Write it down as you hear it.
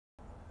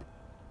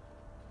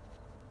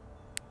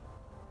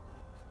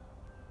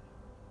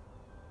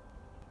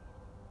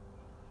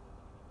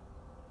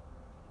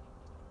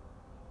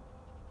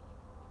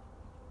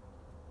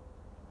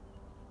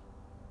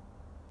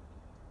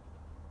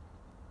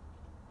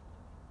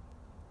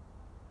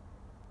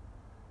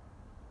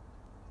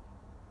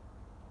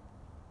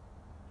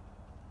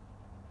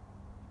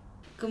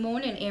Good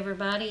morning,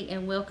 everybody,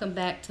 and welcome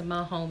back to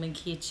my home and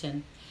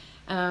kitchen.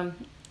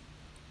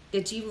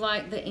 Did you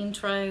like the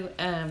intro?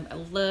 I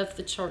loved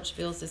the church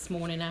bells this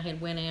morning. I had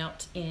went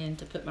out and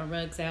to put my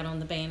rugs out on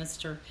the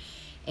banister,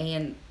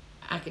 and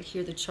I could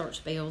hear the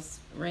church bells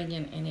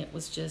ringing, and it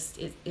was just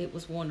it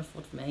was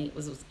wonderful for me.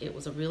 It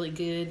was a really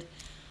good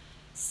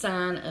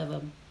sign of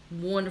a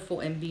wonderful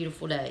and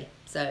beautiful day.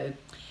 So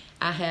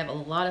I have a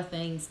lot of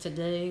things to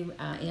do.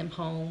 I am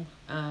home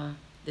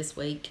this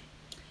week,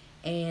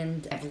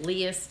 and I have a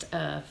list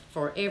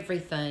for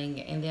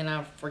everything, and then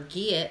I'll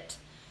forget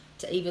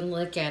to even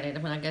look at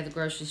it. When I go to the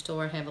grocery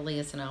store, I have a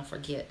list, and I'll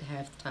forget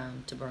half the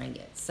time to bring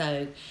it.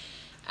 So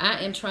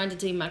I am trying to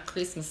do my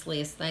Christmas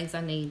list, things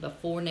I need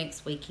before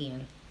next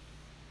weekend.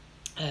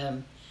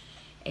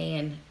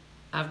 And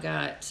I've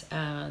got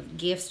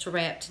gifts to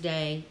wrap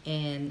today,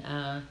 and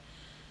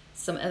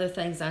some other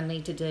things I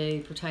need to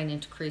do pertaining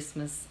to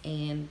Christmas,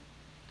 and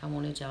I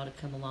wanted y'all to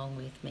come along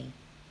with me.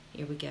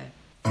 Here we go.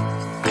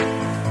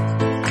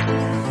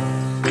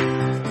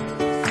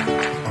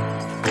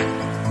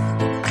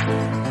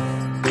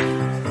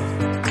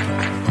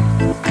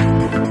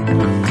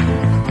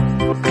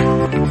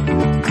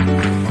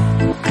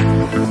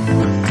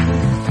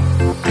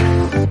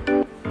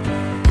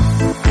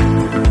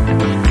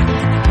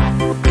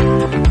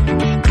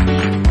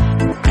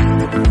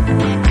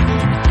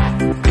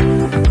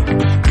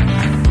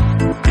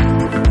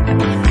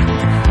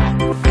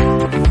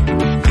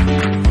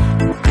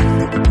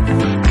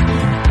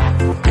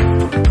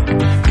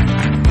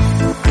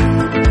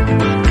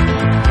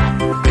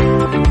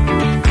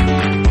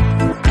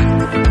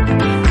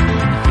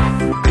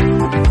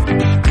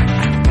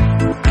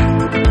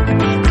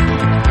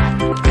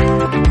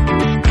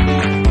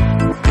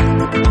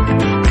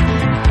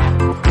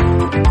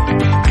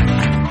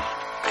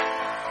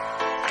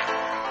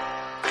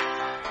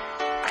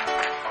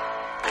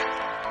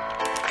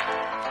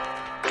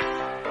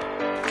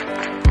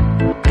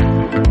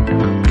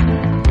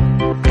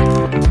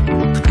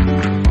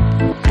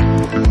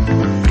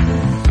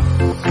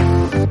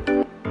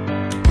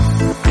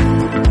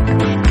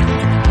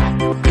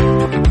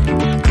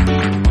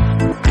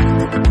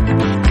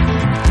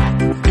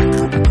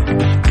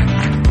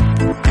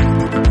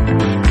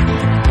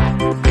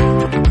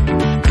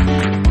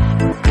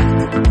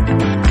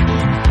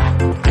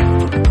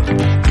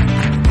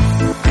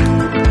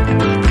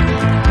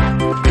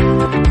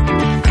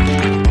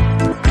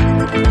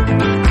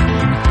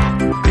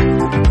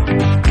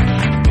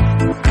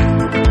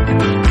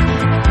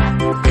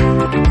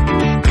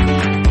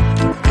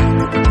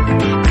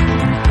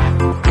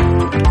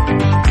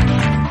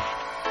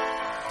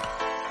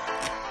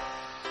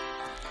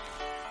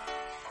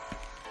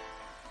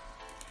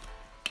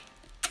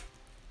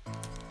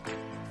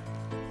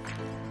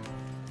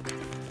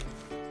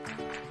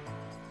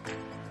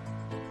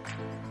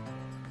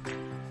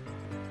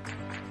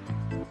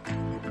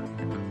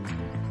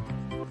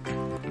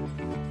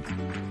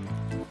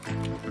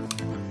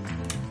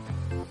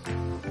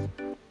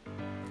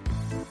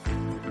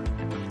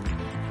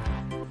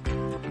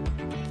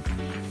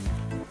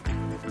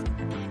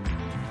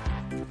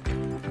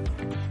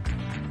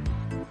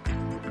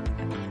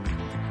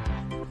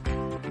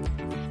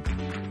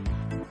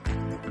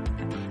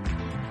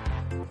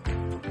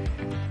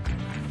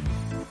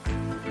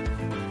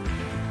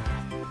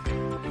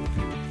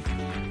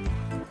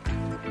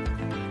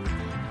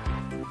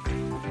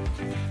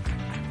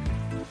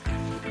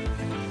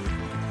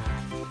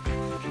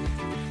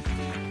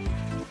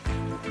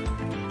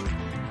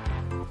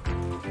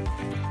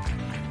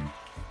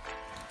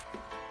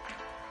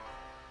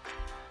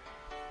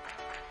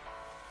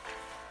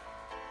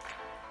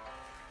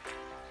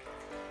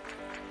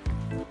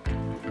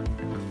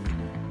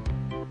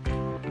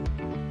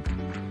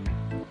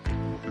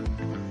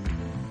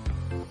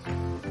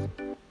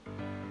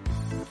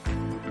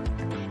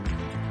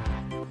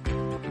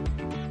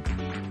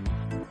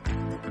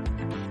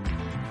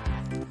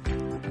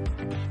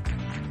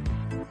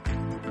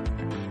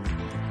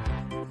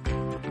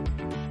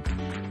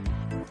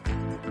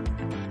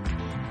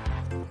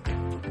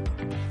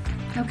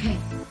 Okay,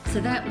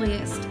 so that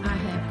list I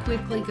have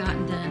quickly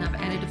gotten done. I've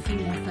added a few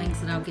more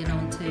things that I'll get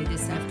on to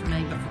this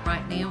afternoon, but for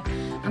right now,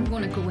 I'm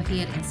going to go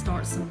ahead and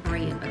start some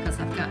bread because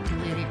I've got to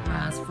let it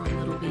rise for a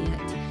little bit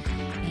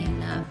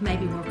and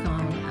maybe work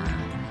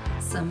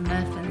on some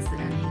muffins that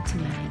I need to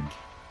make.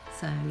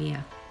 So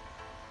yeah,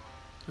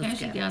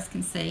 as you guys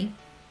can see,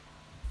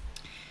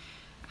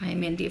 I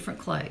am in different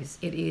clothes.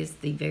 It is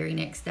the very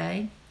next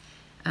day.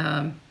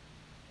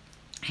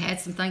 Had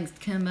some things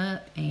come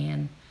up,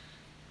 and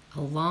a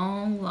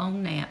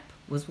long nap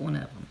was one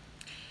of them,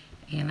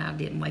 and I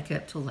didn't wake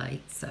up till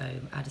late, so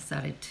I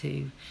decided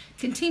to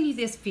continue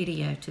this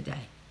video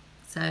today.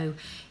 So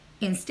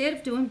instead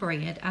of doing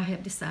bread, I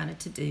have decided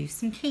to do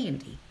some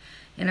candy,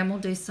 and I'm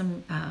gonna do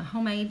some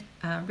homemade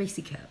Reese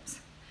cups.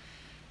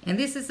 And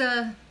this is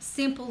a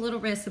simple little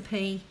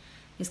recipe.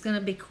 It's gonna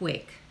be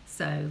quick,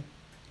 so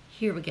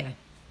here we go.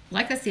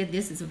 Like I said,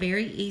 this is a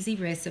very easy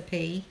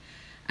recipe.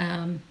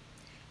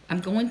 I'm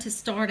going to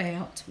start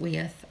out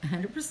with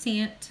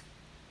 100%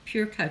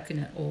 pure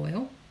coconut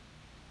oil.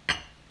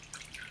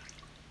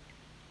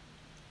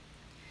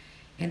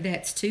 And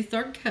that's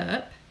 2/3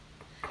 cup.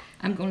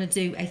 I'm going to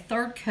do a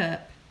 1/3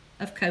 cup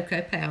of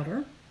cocoa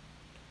powder.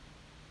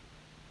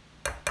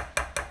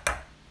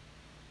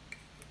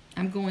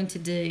 I'm going to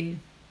do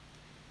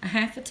a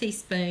 1/2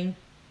 teaspoon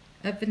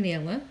of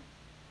vanilla.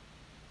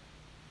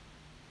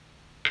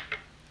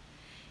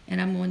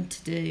 And I'm going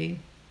to do,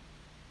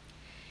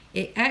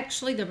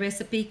 the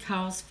recipe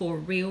calls for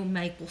real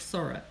maple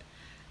syrup.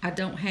 I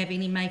don't have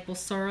any maple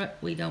syrup.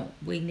 We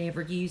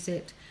never use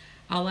it.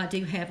 All I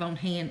do have on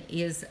hand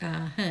is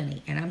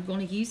honey, and I'm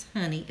going to use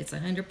honey. It's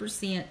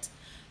 100%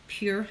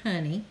 pure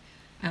honey,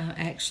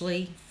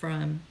 actually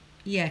from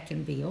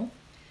Yadkinville,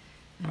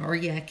 or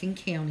Yadkin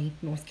County,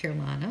 North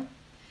Carolina.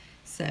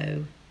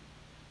 So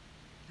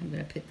I'm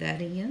going to put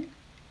that in.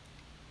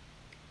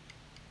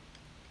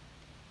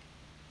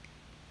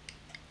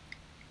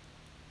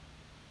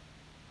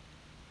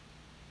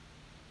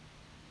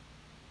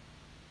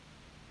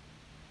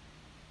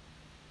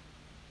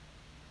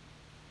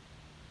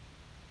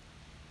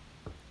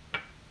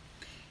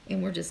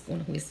 And we're just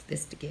going to whisk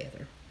this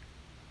together.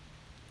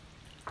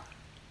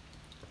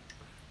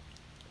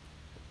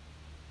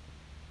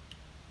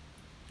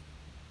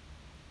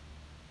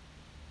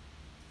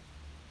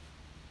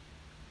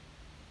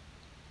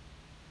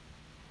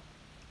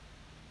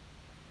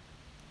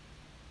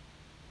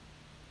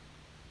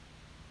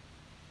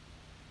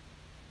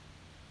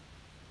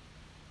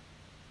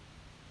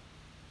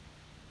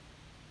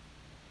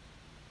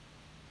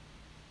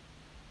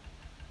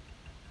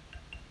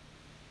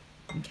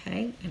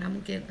 Okay, and I'm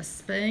going to get a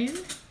spoon,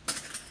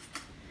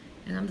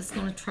 and I'm just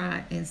going to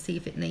try and see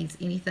if it needs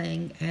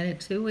anything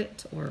added to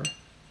it, or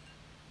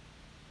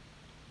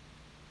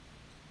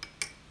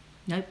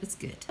nope, it's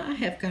good. I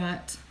have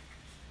got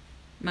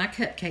my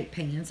cupcake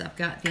pans. I've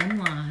got them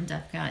lined.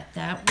 I've got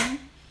that one,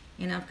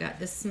 and I've got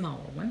this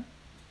smaller one.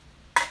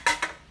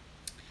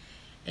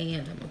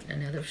 And I'm going to get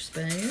another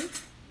spoon.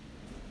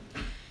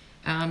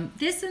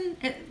 This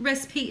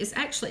recipe is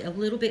actually a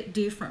little bit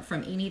different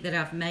from any that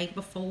I've made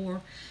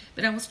before,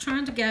 but I was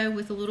trying to go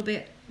with a little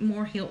bit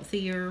more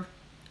healthier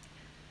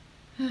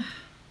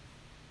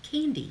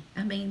candy.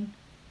 I mean,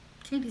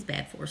 candy's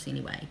bad for us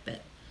anyway,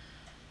 but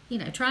you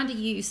know, trying to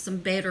use some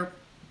better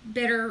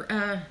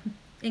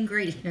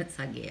ingredients,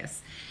 I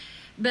guess.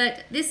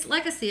 But this,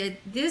 like I said,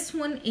 this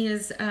one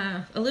is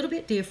a little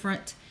bit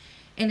different.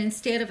 And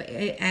instead of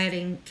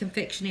adding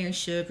confectionery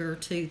sugar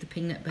to the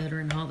peanut butter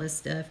and all this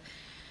stuff,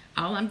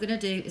 all I'm going to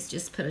do is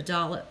just put a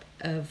dollop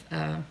of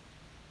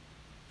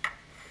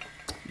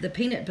the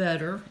peanut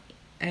butter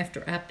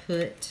after I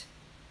put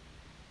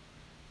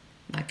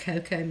my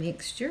cocoa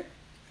mixture.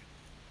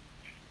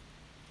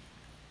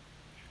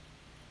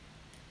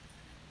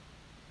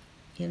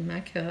 In my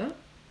cup.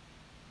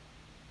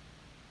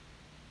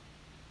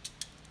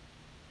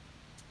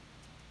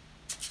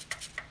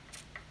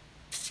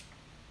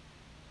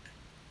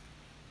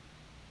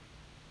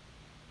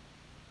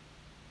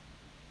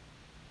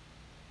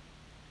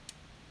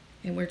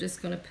 And we're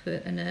just going to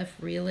put enough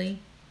really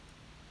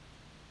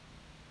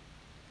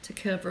to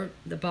cover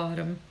the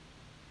bottom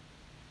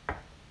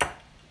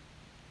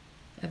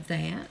of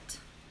that.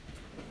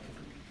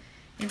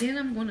 And then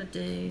I'm going to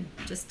do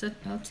just a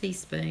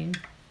teaspoon,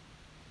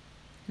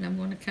 and I'm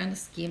going to kind of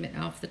skim it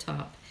off the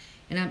top.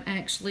 And I'm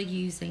actually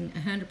using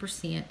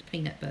 100%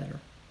 peanut butter.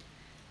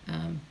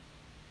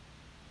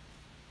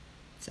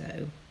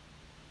 So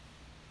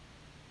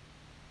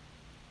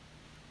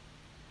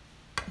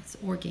it's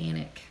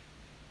organic.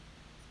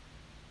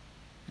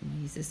 I'm going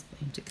to use this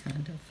spoon to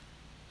kind of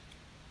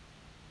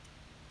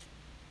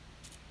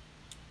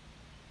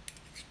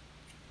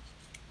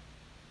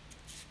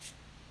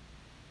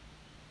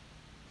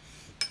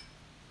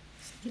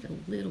get a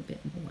little bit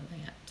more of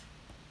that.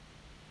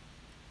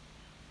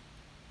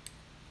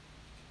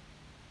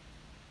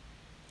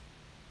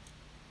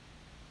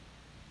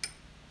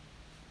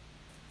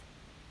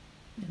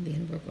 And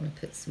then we're going to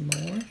put some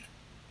more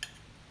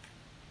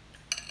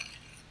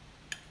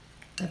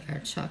of our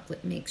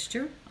chocolate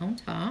mixture on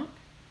top.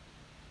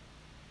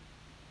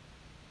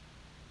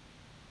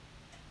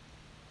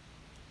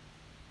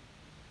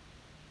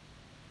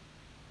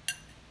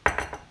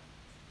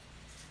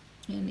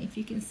 And if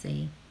you can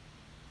see,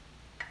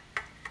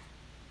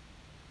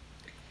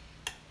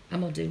 I'm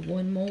going to do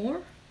one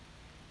more.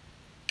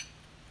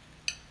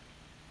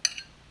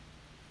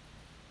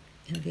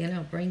 And then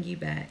I'll bring you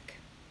back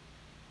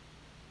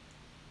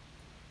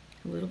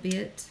a little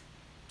bit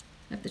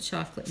of the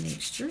chocolate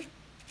mixture.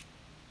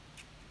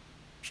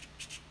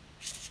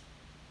 Just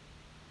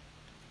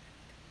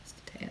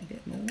a tad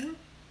bit more.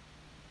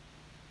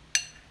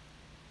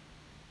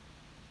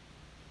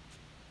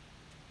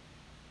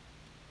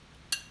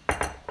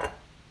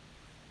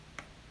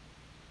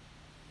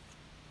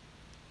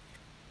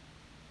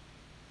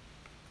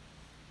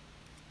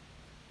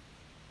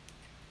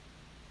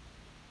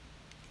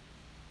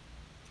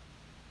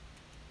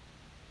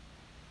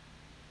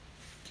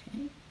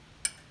 Okay.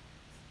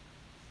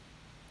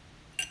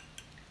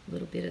 A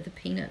little bit of the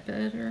peanut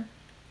butter.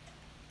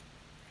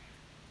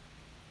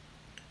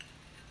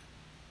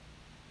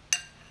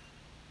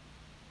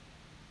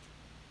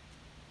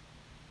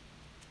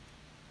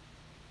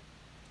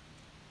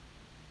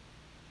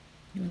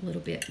 and a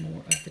little bit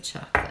more of the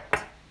chocolate.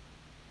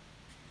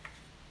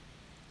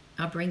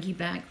 I'll bring you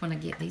back when I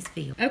get these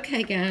filled.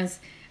 Okay, guys,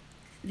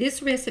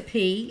 this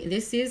recipe,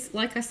 this is,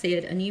 like I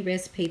said, a new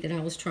recipe that I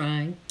was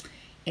trying,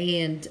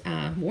 and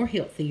more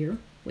healthier,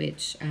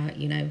 which,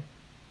 you know,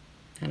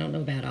 I don't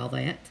know about all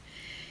that.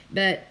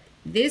 But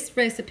this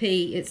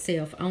recipe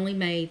itself only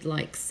made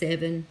like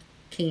 7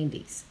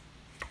 candies.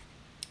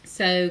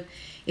 So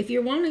if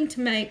you're wanting to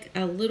make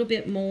a little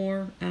bit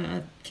more,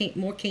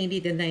 more candy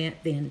than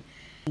that, then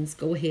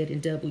go ahead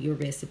and double your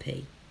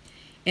recipe.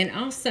 And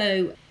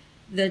also,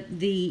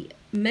 the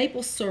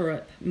maple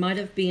syrup might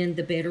have been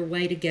the better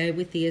way to go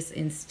with this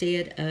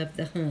instead of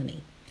the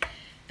honey.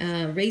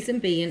 Reason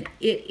being,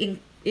 it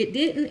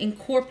didn't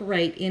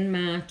incorporate in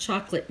my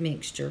chocolate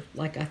mixture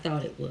like I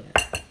thought it would.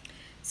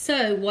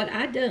 So what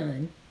I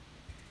done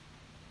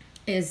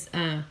is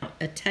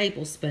a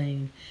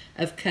tablespoon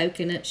of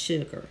coconut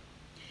sugar.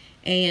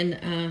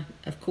 And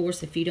of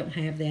course, if you don't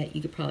have that,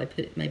 you could probably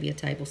put maybe a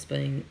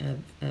tablespoon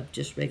of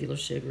just regular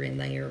sugar in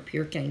there, or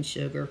pure cane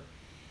sugar.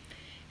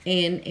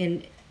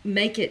 And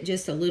make it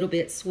just a little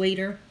bit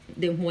sweeter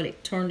than what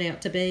it turned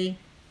out to be.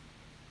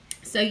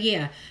 So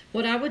yeah,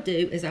 what I would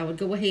do is I would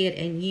go ahead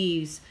and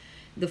use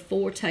the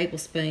 4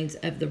 tablespoons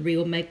of the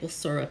real maple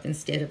syrup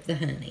instead of the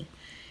honey.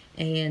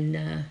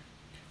 And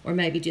or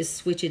maybe just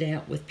switch it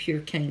out with pure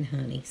cane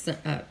honey,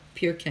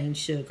 pure cane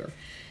sugar.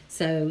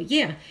 So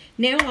yeah,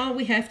 now all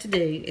we have to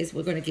do is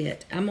we're going to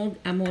get, I'm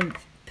gonna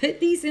put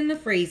these in the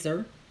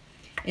freezer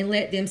and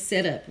let them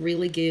set up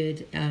really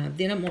good.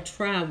 Then I'm going to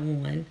try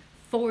one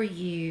for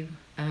you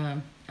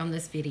on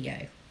this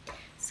video,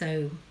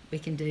 so we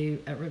can do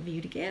a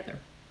review together.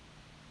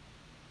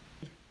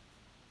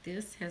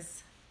 This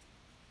has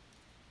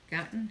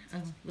gotten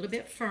a little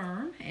bit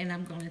firm, and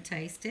I'm going to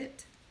taste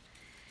it.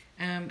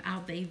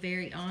 I'll be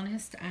very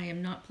honest, I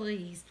am not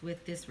pleased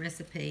with this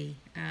recipe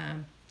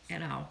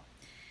at all.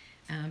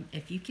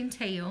 If you can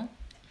tell,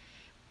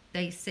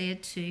 they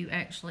said to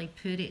actually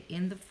put it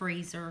in the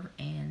freezer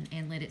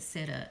and let it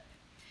set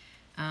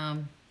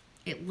up.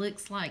 It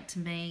looks like to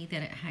me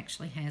that it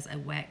actually has a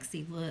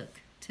waxy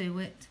look to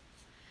it,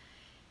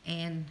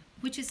 and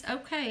which is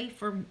okay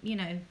for, you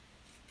know,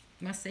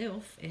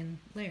 myself and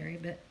Larry,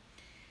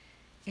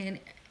 and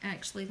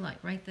actually,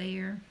 like right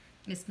there,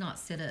 it's not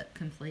set up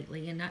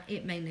completely, and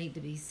it may need to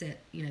be set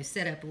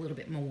up a little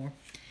bit more.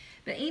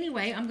 But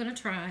anyway, I'm going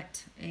to try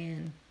it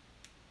and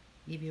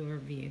give you a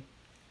review.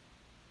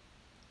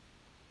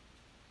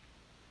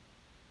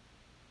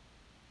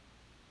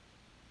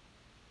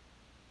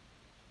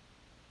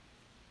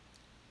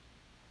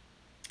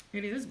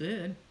 It is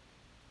good.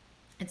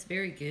 It's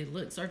very good.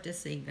 Looks are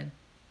deceiving.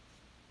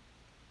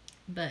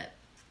 But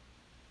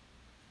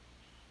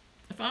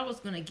if I was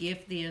going to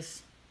give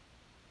this,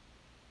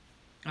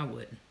 I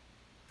wouldn't.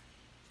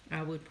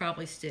 I would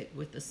probably stick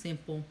with the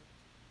simple,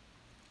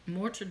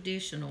 more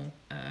traditional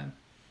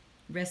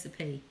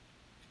recipe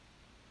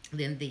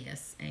than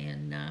this.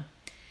 And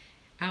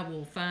I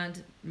will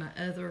find my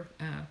other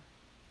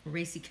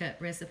Reese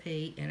Cup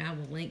recipe, and I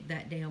will link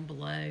that down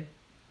below.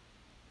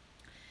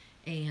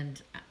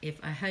 And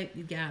I hope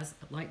you guys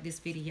like this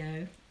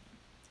video,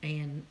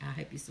 and I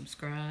hope you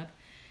subscribe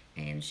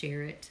and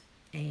share it,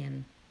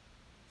 and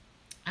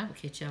I will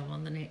catch y'all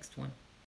on the next one.